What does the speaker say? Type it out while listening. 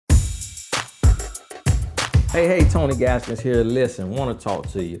Hey, Tony Gaskins here. Listen, want to talk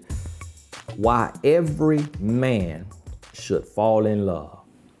to you. Why every man should fall in love.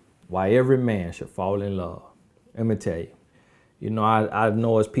 Why every man should fall in love. Let me tell you. You know, I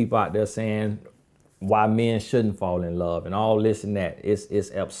know there's people out there saying why men shouldn't fall in love and all this and that. It's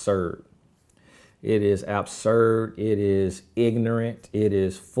absurd. It is absurd. It is ignorant. It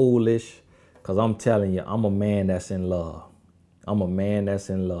is foolish. Because I'm telling you, I'm a man that's in love. I'm a man that's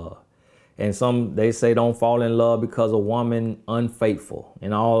in love. And they say don't fall in love because a woman unfaithful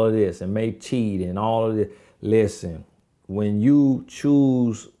and all of this and may cheat and all of this. Listen, when you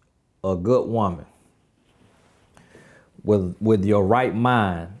choose a good woman with your right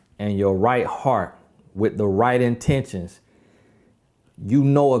mind and your right heart, with the right intentions, you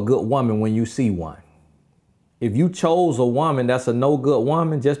know a good woman when you see one. If you chose a woman that's a no good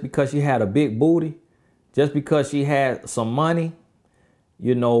woman just because she had a big booty, just because she had some money,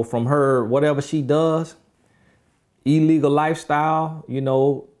 you know, from her, whatever she does, illegal lifestyle, you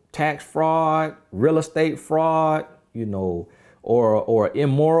know, tax fraud, real estate fraud, you know, or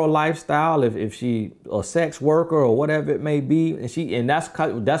immoral lifestyle, if she a sex worker or whatever it may be, and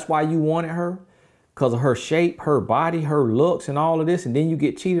that's why you wanted her, because of her shape, her body, her looks, and all of this, and then you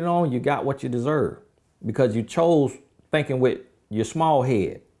get cheated on, you got what you deserve because you chose thinking with your small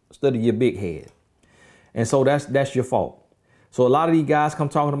head instead of your big head, and so that's your fault. So a lot of these guys come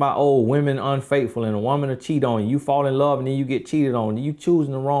talking about, oh, women unfaithful and a woman will cheat on you. You fall in love and then you get cheated on. You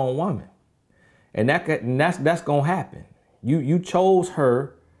choosing the wrong woman. And that's going to happen. You chose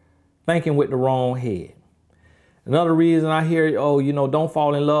her thinking with the wrong head. Another reason I hear, oh, you know, don't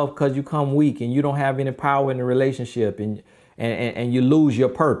fall in love because you come weak and you don't have any power in the relationship and you lose your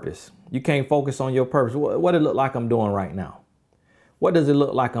purpose. You can't focus on your purpose. What does it look like I'm doing right now? What does it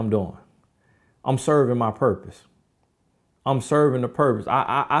look like I'm doing? I'm serving my purpose. I'm serving the purpose.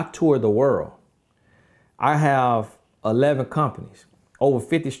 I tour the world. I have 11 companies, over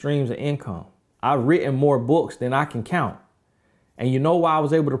 50 streams of income. I've written more books than I can count. And you know why I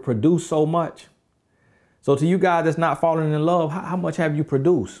was able to produce so much? So to you guys that's not falling in love, how much have you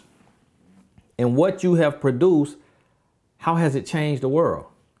produced? And what you have produced, how has it changed the world?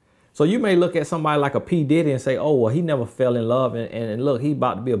 So you may look at somebody like a P. Diddy and say, oh, well, he never fell in love. And look, he's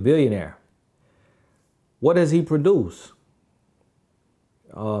about to be a billionaire. What does he produce?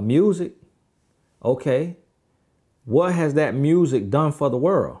 Music. Okay. What has that music done for the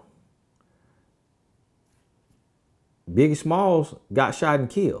world? Biggie Smalls got shot and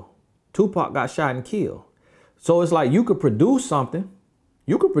killed. Tupac got shot and killed. So it's like you could produce something.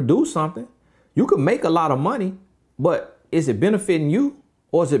 You could produce something. You could make a lot of money, but is it benefiting you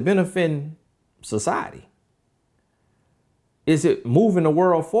or is it benefiting society? Is it moving the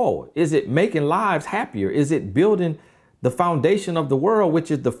world forward? Is it making lives happier? Is it building the foundation of the world,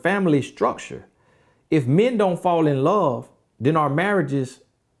 which is the family structure? If men don't fall in love, then our marriages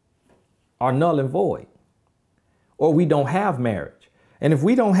are null and void, or we don't have marriage. And if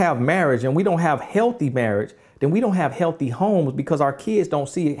we don't have marriage and we don't have healthy marriage, then we don't have healthy homes because our kids don't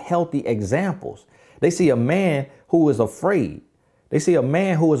see healthy examples. They see a man who is afraid. They see a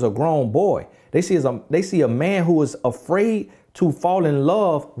man who is a grown boy. They see a man who is afraid to fall in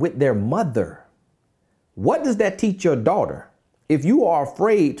love with their mother. What does that teach your daughter? If you are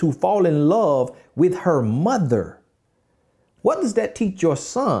afraid to fall in love with her mother, what does that teach your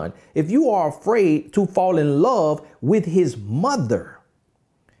son? If you are afraid to fall in love with his mother,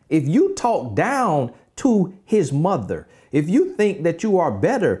 if you talk down to his mother, if you think that you are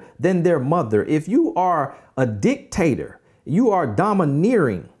better than their mother, if you are a dictator, you are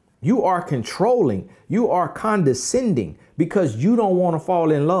domineering, you are controlling, you are condescending because you don't want to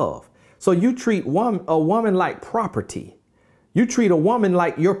fall in love. So you treat a woman like property. You treat a woman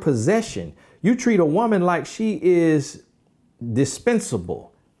like your possession. You treat a woman like she is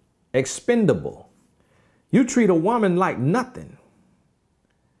dispensable, expendable. You treat a woman like nothing.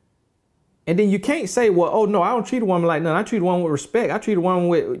 And then you can't say, well, oh, no, I don't treat a woman like nothing. I treat a woman with respect. I treat a woman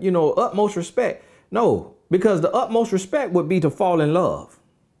with, you know, utmost respect. No, because the utmost respect would be to fall in love.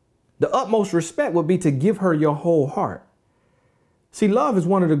 The utmost respect would be to give her your whole heart. See, love is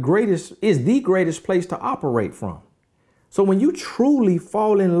the greatest place to operate from. So when you truly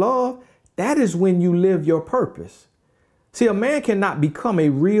fall in love, that is when you live your purpose. See, a man cannot become a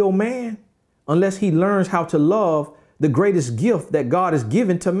real man unless he learns how to love the greatest gift that God has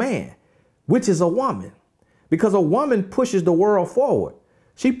given to man, which is a woman. Because a woman pushes the world forward.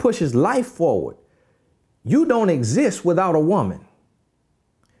 She pushes life forward. You don't exist without a woman.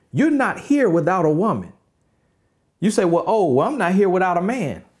 You're not here without a woman. You say, well, I'm not here without a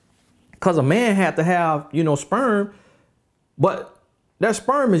man. Because a man had to have, you know, sperm. But that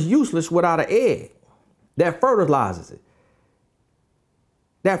sperm is useless without an egg. that fertilizes it.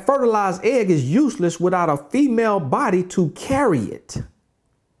 That fertilized egg is useless without a female body to carry it.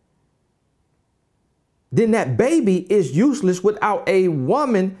 Then that baby is useless without a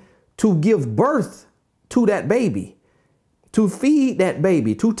woman to give birth to that baby, to feed that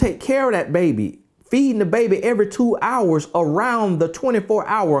baby, to take care of that baby, feeding the baby every 2 hours around the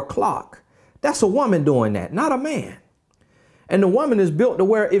 24-hour clock. That's a woman doing that, not a man. And the woman is built to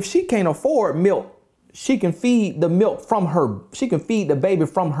where if she can't afford milk, she can feed the milk from her, she can feed the baby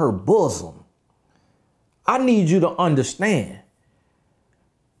from her bosom. I need you to understand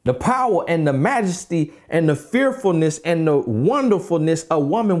the power and the majesty and the fearfulness and the wonderfulness a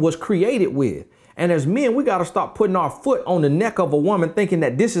woman was created with. And as men, we got to stop putting our foot on the neck of a woman thinking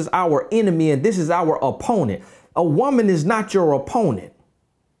that this is our enemy and this is our opponent. A woman is not your opponent.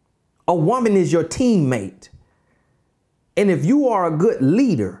 A woman is your teammate. And if you are a good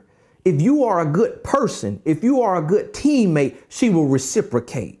leader, if you are a good person, if you are a good teammate, she will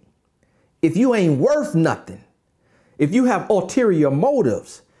reciprocate. If you ain't worth nothing, if you have ulterior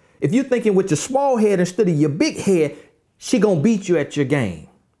motives, if you're thinking with your small head instead of your big head, she gonna beat you at your game.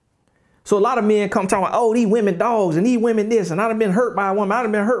 So a lot of men come talking, oh, these women dogs and these women this, and I've been hurt by a woman.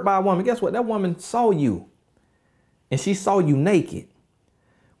 I've been hurt by a woman. Guess what? That woman saw you and she saw you naked.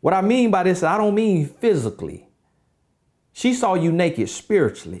 What I mean by this, I don't mean physically. She saw you naked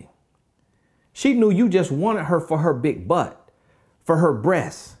spiritually. She knew you just wanted her for her big butt, for her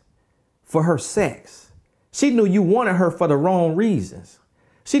breasts, for her sex. She knew you wanted her for the wrong reasons.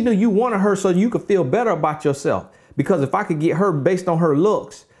 She knew you wanted her so you could feel better about yourself. Because if I could get her based on her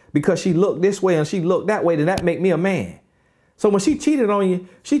looks, because she looked this way and she looked that way, then that make me a man. So when she cheated on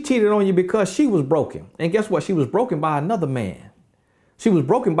you because she was broken. And guess what? She was broken by another man. She was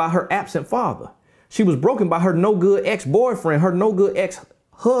broken by her absent father. She was broken by her no good ex-boyfriend, her no good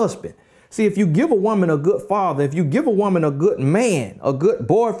ex-husband. See, if you give a woman a good father, if you give a woman a good man, a good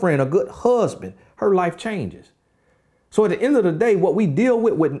boyfriend, a good husband, her life changes. So at the end of the day, what we deal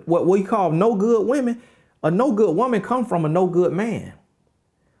with what we call no good women, a no good woman comes from a no good man.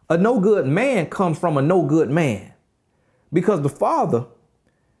 A no good man comes from a no good man, because the father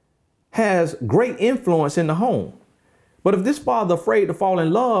has great influence in the home. But if this father is afraid to fall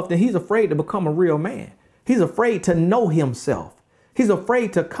in love, then he's afraid to become a real man. He's afraid to know himself. He's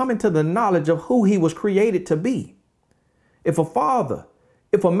afraid to come into the knowledge of who he was created to be. If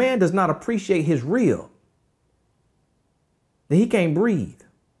a man does not appreciate his rib, then he can't breathe.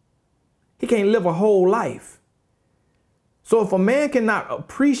 He can't live a whole life. So if a man cannot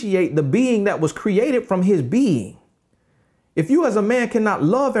appreciate the being that was created from his being, if you as a man cannot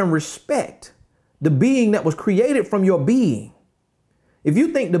love and respect the being that was created from your being, if you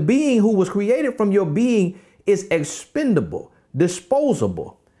think the being who was created from your being is expendable,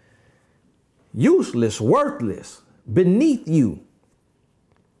 disposable, useless, worthless, beneath you,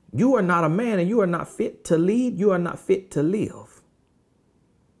 you are not a man and you are not fit to lead. You are not fit to live.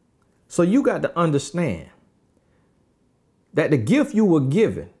 So you got to understand that the gift you were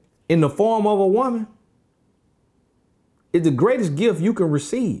given in the form of a woman is the greatest gift you can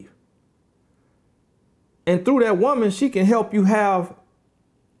receive. And through that woman, she can help you have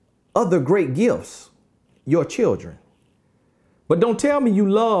other great gifts, your children. But don't tell me you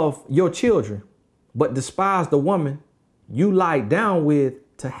love your children, but despise the woman you lie down with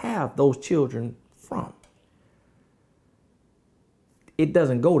to have those children from. It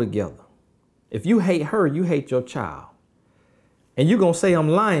doesn't go together. If you hate her, you hate your child. And you're going to say I'm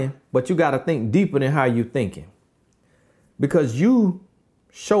lying, but you got to think deeper than how you're thinking. Because you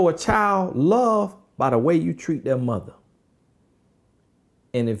show a child love by the way you treat their mother.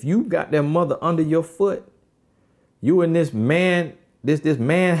 And if you got their mother under your foot, you and this man, this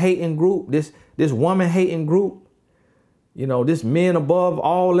man hating group, this woman hating group, you know, this men above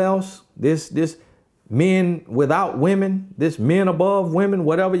all else, this men without women, this men above women,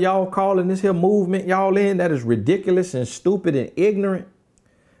 whatever y'all calling this here movement y'all in, that is ridiculous and stupid and ignorant,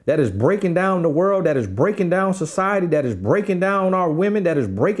 that is breaking down the world, that is breaking down society, that is breaking down our women, that is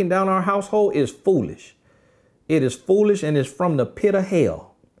breaking down our household, is foolish. It is foolish and it's from the pit of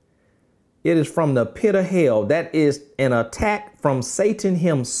hell. It is from the pit of hell. That is an attack from Satan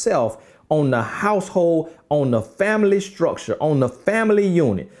himself on the household, on the family structure, on the family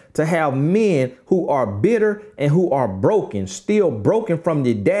unit, to have men who are bitter and who are broken, still broken from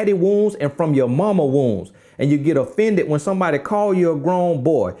your daddy wounds and from your mama wounds. And you get offended when somebody call you a grown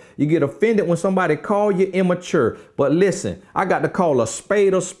boy. You get offended when somebody call you immature. But listen, I got to call a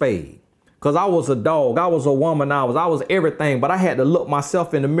spade. Because I was a dog, I was a woman, I was everything. But I had to look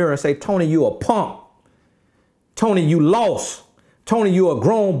myself in the mirror and say, Tony, you a punk. Tony, you lost. Tony, you a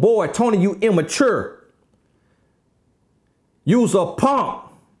grown boy. Tony, you immature. You's a punk.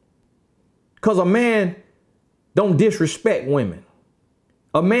 Because a man don't disrespect women.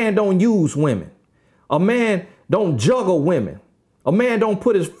 A man don't use women. A man don't juggle women. A man don't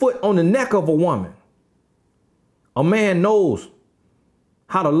put his foot on the neck of a woman. A man knows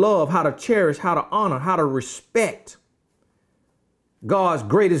how to love, how to cherish, how to honor, how to respect God's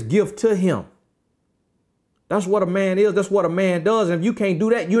greatest gift to him. That's what a man is. That's what a man does. And if you can't do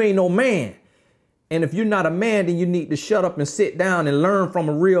that, you ain't no man. And if you're not a man, then you need to shut up and sit down and learn from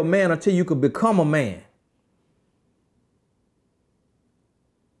a real man until you can become a man.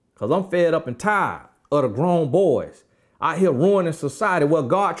 Because I'm fed up and tired of the grown boys out here ruining society. Well,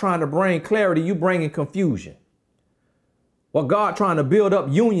 God trying to bring clarity, you bringing confusion. Well, God trying to build up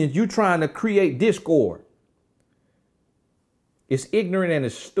unions, you trying to create discord. It's ignorant and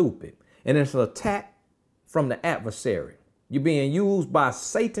it's stupid. And it's an attack from the adversary. You're being used by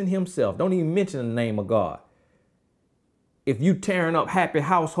Satan himself. Don't even mention the name of God. If you tearing up happy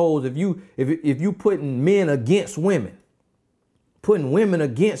households, if you putting men against women, putting women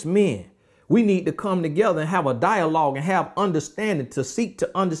against men, we need to come together and have a dialogue and have understanding, to seek to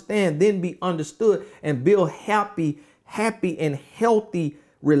understand, then be understood, and build happy and healthy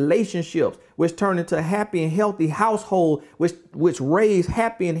relationships, which turn into a happy and healthy household, which raise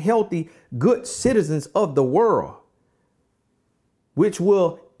happy and healthy, good citizens of the world, which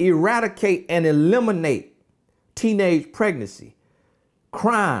will eradicate and eliminate teenage pregnancy,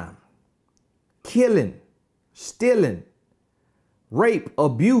 crime, killing, stealing, rape,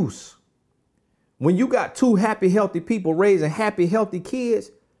 abuse. When you got two happy, healthy people raising happy, healthy kids,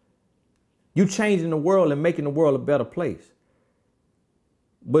 you changing the world and making the world a better place.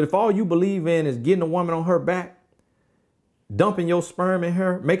 But if all you believe in is getting a woman on her back, dumping your sperm in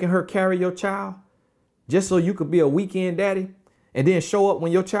her, making her carry your child, just so you could be a weekend daddy, and then show up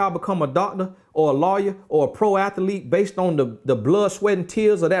when your child become a doctor or a lawyer or a pro athlete based on the blood, sweat, and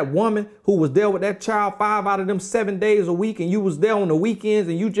tears of that woman who was there with that child 5 out of them 7 days a week, and you was there on the weekends,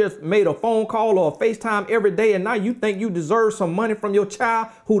 and you just made a phone call or a FaceTime every day, and now you think you deserve some money from your child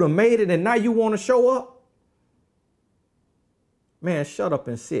who done made it, and now you want to show up? Man, shut up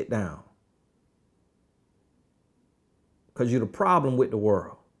and sit down. Because you're the problem with the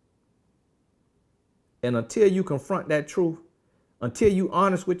world. And until you confront that truth, until you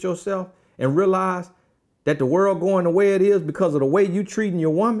honest with yourself and realize that the world going the way it is because of the way you treating your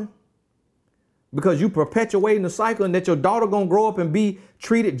woman, because you perpetuating the cycle, and that your daughter gonna grow up and be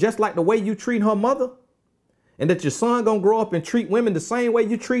treated just like the way you treat her mother, and that your son gonna grow up and treat women the same way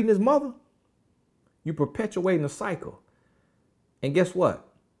you treating his mother, you perpetuating the cycle. And guess what?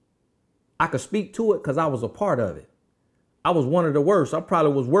 I could speak to it because I was a part of it. I was one of the worst. I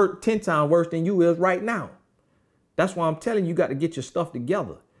probably was 10 times worse than you is right now. That's why I'm telling you, you got to get your stuff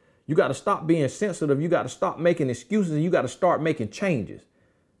together. You got to stop being sensitive. You got to stop making excuses, and you got to start making changes.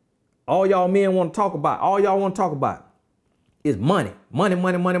 All y'all men want to talk about, is money. Money,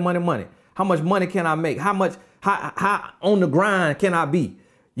 money, money, money, money. How much money can I make? How on the grind can I be?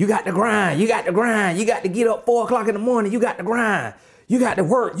 You got to grind. You got to grind. You got to get up 4 o'clock in the morning. You got to grind. You got to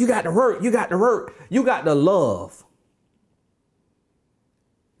work. You got to work. You got to work. You got to love.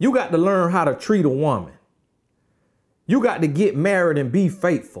 You got to learn how to treat a woman. You got to get married and be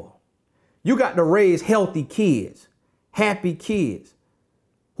faithful. You got to raise healthy kids, happy kids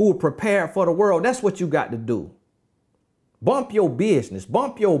who are prepared for the world. That's what you got to do. Bump your business,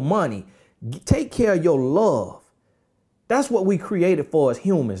 bump your money, take care of your love. That's what we created for as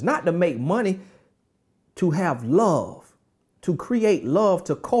humans, not to make money, to have love, to create love,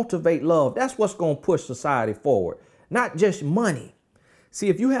 to cultivate love. That's what's going to push society forward, not just money. See,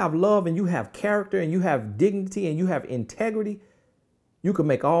 if you have love and you have character and you have dignity and you have integrity, you can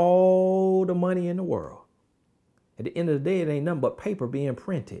make all the money in the world. At the end of the day, it ain't nothing but paper being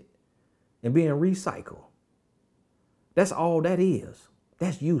printed and being recycled. That's all that is.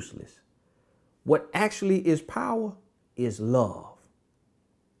 That's useless. What actually is power is love.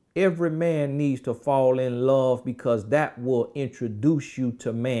 Every man needs to fall in love, because that will introduce you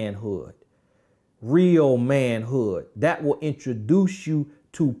to manhood. Real manhood. That will introduce you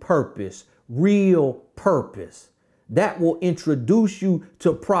to purpose, real purpose. That will introduce you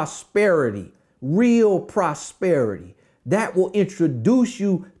to prosperity, real prosperity. That will introduce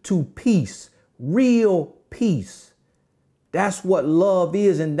you to peace, real peace. That's what love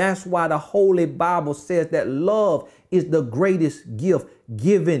is, and that's why the Holy Bible says that love is the greatest gift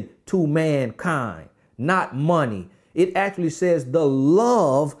given to mankind, not money. It actually says the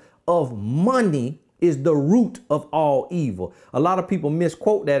love of money is the root of all evil. A lot of people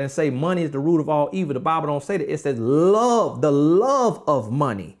misquote that and say money is the root of all evil. The Bible don't say that. It says love, the love of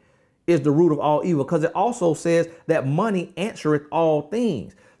money is the root of all evil, because it also says that money answereth all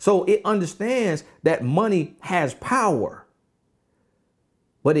things. So it understands that money has power.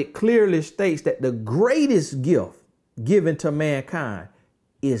 But it clearly states that the greatest gift given to mankind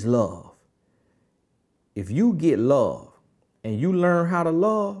is love. If you get love and you learn how to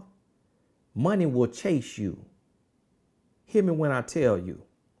love, money will chase you. Hear me when I tell you.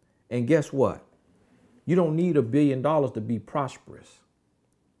 And guess what? You don't need $1 billion to be prosperous.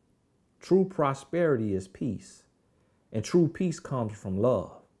 True prosperity is peace. And true peace comes from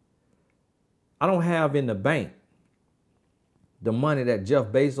love. I don't have in the bank the money that Jeff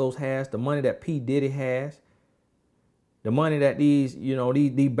Bezos has, the money that P. Diddy has, the money that these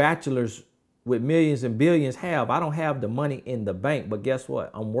bachelors with millions and billions have. I don't have the money in the bank, but guess what?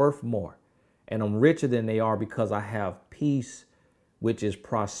 I'm worth more and I'm richer than they are because I have peace, which is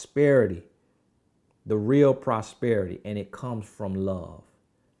prosperity, the real prosperity, and it comes from love,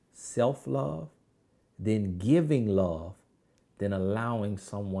 self-love, then giving love, then allowing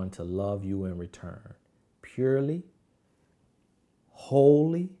someone to love you in return, purely,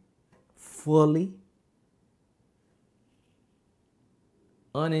 wholly, fully,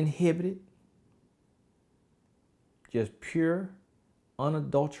 uninhibited, just pure,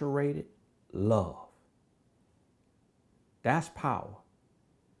 unadulterated love. That's power.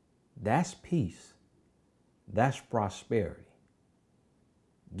 That's peace. That's prosperity.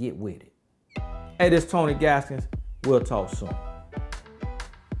 Get with it. Hey, this is Tony Gaskins. We'll talk soon.